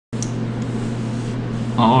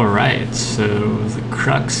Alright, so the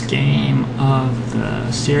crux game of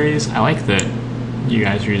the series. I like that you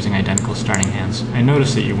guys are using identical starting hands. I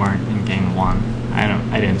noticed that you weren't in game one.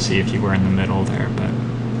 I didn't see if you were in the middle there, but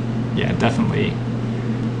yeah, definitely.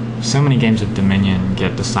 So many games of Dominion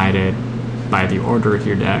get decided by the order of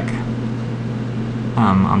your deck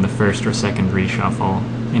on the first or second reshuffle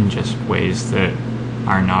in just ways that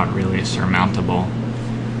are not really surmountable.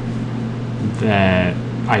 That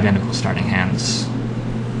identical starting hands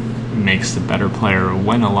makes the better player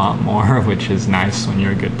win a lot more, which is nice when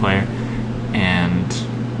you're a good player, and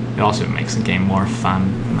it also makes the game more fun,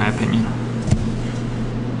 in my opinion.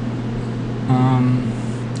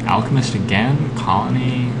 Alchemist again,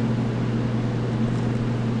 Colony.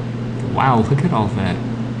 Wow, look at all that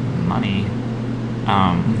money.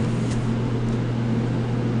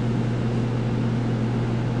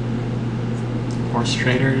 Horse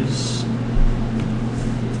Traders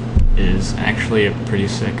is actually a pretty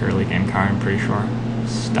sick early game card, I'm pretty sure.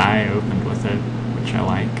 Sty opened with it, which I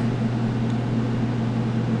like.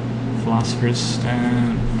 Philosopher's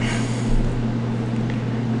Stone.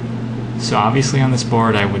 So obviously on this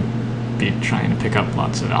board I would be trying to pick up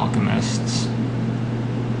lots of Alchemists.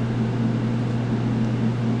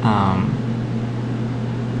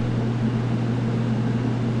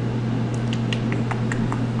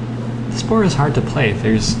 This board is hard to play.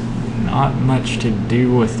 There's not much to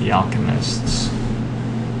do with the Alchemists.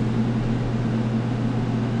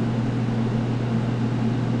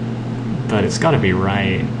 But it's gotta be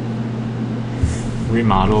right.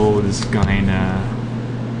 Remodel is going to...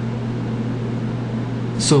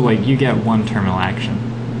 So, like, you get one terminal action.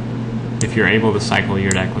 If you're able to cycle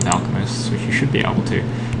your deck with Alchemists, which you should be able to,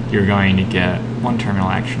 you're going to get one terminal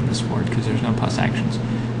action this board, because there's no plus actions.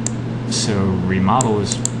 So, Remodel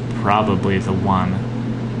is probably the one.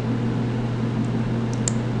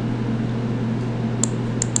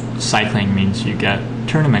 Cycling means you get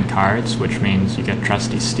tournament cards, which means you get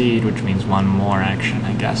Trusty Steed, which means one more action,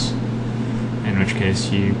 I guess. In which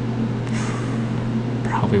case you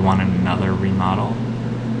probably want another remodel,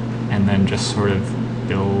 and then just sort of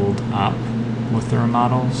build up with the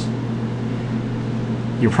remodels.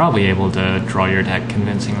 You're probably able to draw your deck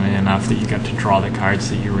convincingly enough that you get to draw the cards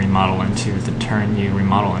that you remodel into the turn you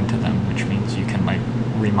remodel into them, which means you can, like,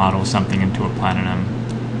 remodel something into a platinum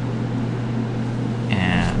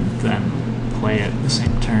and then play it the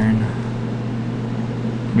same turn.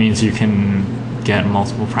 It means you can get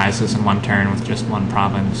multiple prizes in one turn with just one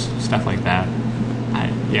province, stuff like that.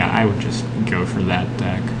 I would just go for that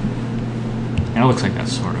deck. And it looks like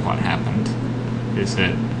that's sort of what happened. Is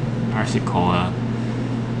that RC Cola...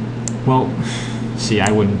 Well, see, I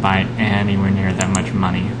wouldn't buy anywhere near that much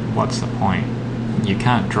money. What's the point? You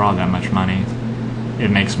can't draw that much money. It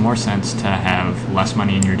makes more sense to have less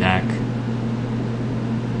money in your deck,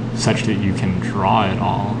 such that you can draw it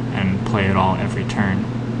all and play it all every turn.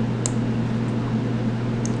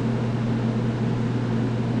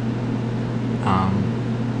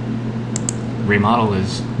 Remodel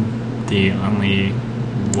is the only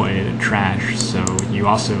way to trash, so you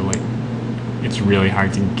also, like, it's really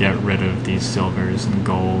hard to get rid of these silvers and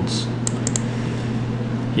golds.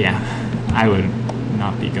 Yeah, I would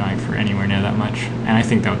not be going for anywhere near that much, and I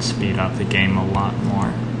think that would speed up the game a lot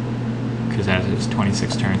more, because as it's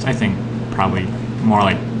 26 turns, I think probably more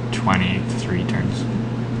like 23 turns.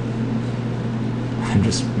 I'm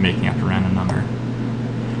just making up a random number,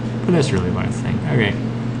 but that's really what I think. Okay,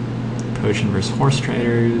 Potion versus Horse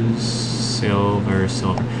Traders, silver.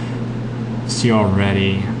 See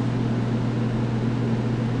already,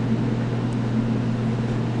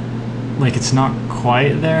 like, it's not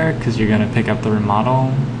quite there because you're gonna pick up the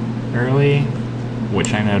remodel early,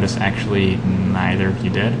 which I noticed actually neither of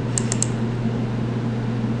you did.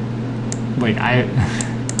 Like,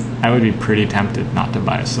 I would be pretty tempted not to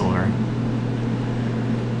buy a silver.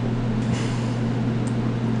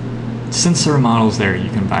 Since the remodel's there, you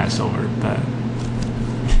can buy a silver, but...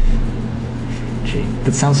 Gee,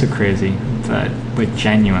 that sounds so crazy, but, like,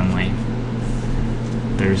 genuinely,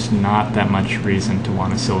 there's not that much reason to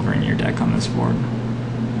want a silver in your deck on this board.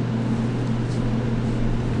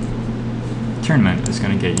 Tournament is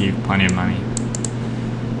going to get you plenty of money.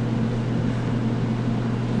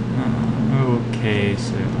 Okay,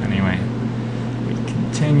 so anyway, we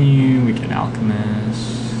continue, we get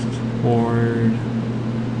Alchemist, Horde.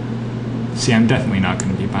 See, I'm definitely not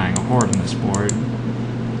going to be buying a Horde on this board.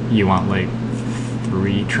 You want, like,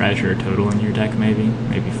 3 treasure total in your deck, maybe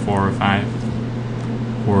 4 or 5.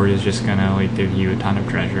 Horde is just going to, like, give you a ton of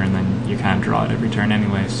treasure, and then you can't draw it every turn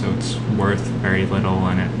anyway, so it's worth very little,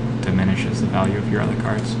 and it diminishes the value of your other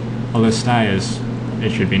cards. Although Sty is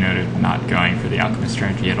it should be noted, not going for the alchemist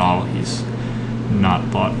strategy at all. He's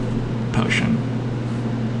not bought potion,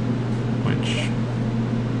 which,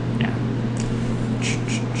 yeah,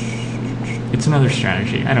 it's another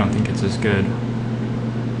strategy. I don't think it's as good.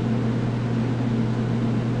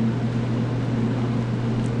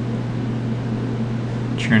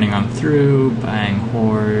 Churning on through, buying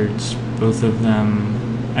hordes, both of them.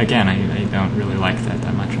 Again, I don't really like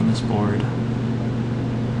that much on this board.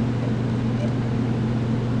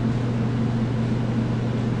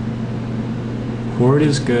 Horde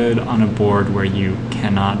is good on a board where you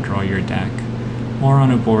cannot draw your deck, or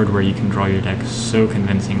on a board where you can draw your deck so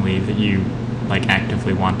convincingly that you like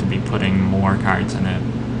actively want to be putting more cards in it.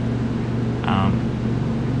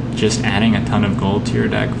 Just adding a ton of gold to your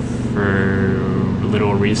deck for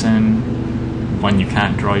little reason when you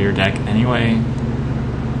can't draw your deck anyway,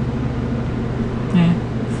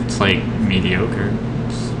 it's like mediocre.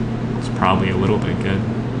 It's probably a little bit good.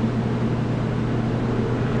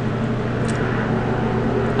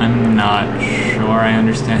 I'm not sure I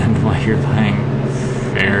understand why you're buying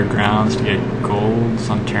Fairgrounds to get golds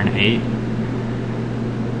on turn 8.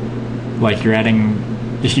 Like, you're adding,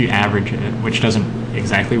 if you average it, which doesn't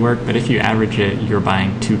exactly work, but if you average it, you're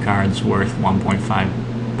buying 2 cards worth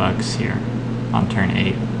 1.5 bucks here on turn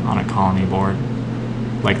 8 on a colony board.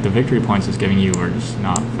 Like, the victory points it's giving you are just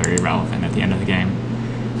not very relevant at the end of the game.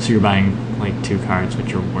 So you're buying like 2 cards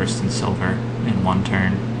which are worse than silver in 1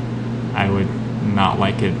 turn. I would not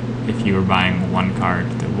like it if you were buying 1 card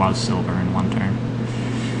that was silver in 1 turn.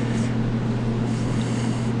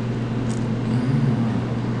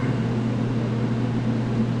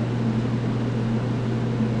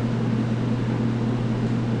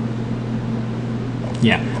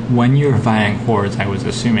 Yeah, when you were buying hordes, I was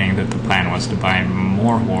assuming that the plan was to buy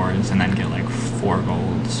more hordes and then get like 4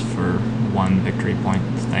 golds for 1 victory point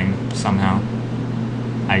thing somehow.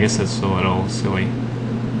 I guess that's a little silly.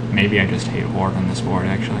 Maybe I just hate horde on this board,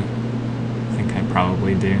 actually. I think I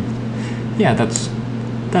probably do. Yeah, that's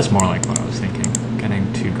more like what I was thinking.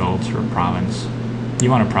 Getting 2 golds for a province. You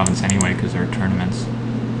want a province anyway because there are tournaments.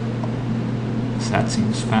 So that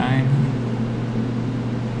seems fine.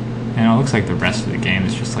 And it looks like the rest of the game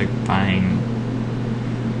is just like buying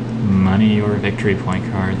money or victory point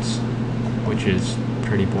cards, which is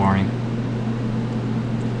pretty boring.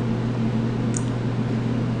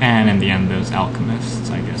 And in the end, those alchemists,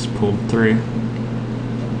 I guess, pulled through.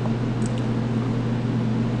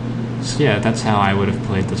 So yeah, that's how I would have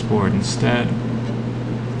played this board instead.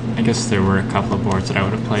 I guess there were a couple of boards that I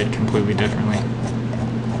would have played completely differently.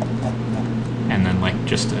 And then like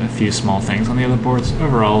just a few small things on the other boards.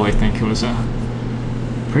 Overall, I think it was a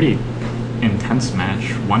pretty intense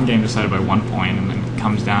match. 1 game decided by 1 point, and then it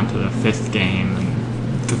comes down to the 5th game, and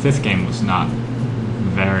the 5th game was not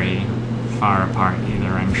very far apart either.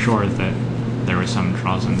 I'm sure that there were some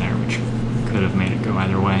draws in there which could have made it go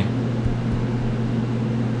either way.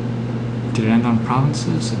 Did it end on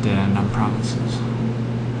provinces? It did end on provinces.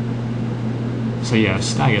 So yeah,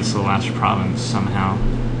 Sty gets the last province somehow.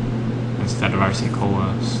 Instead of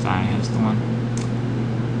Arsicola, Sty has the one.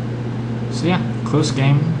 So yeah, close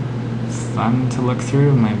game. Fun to look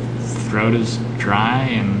through. My throat is dry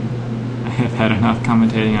and I have had enough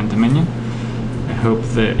commentating on Dominion. I hope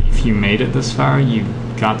that if you made it this far, you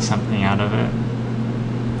got something out of it.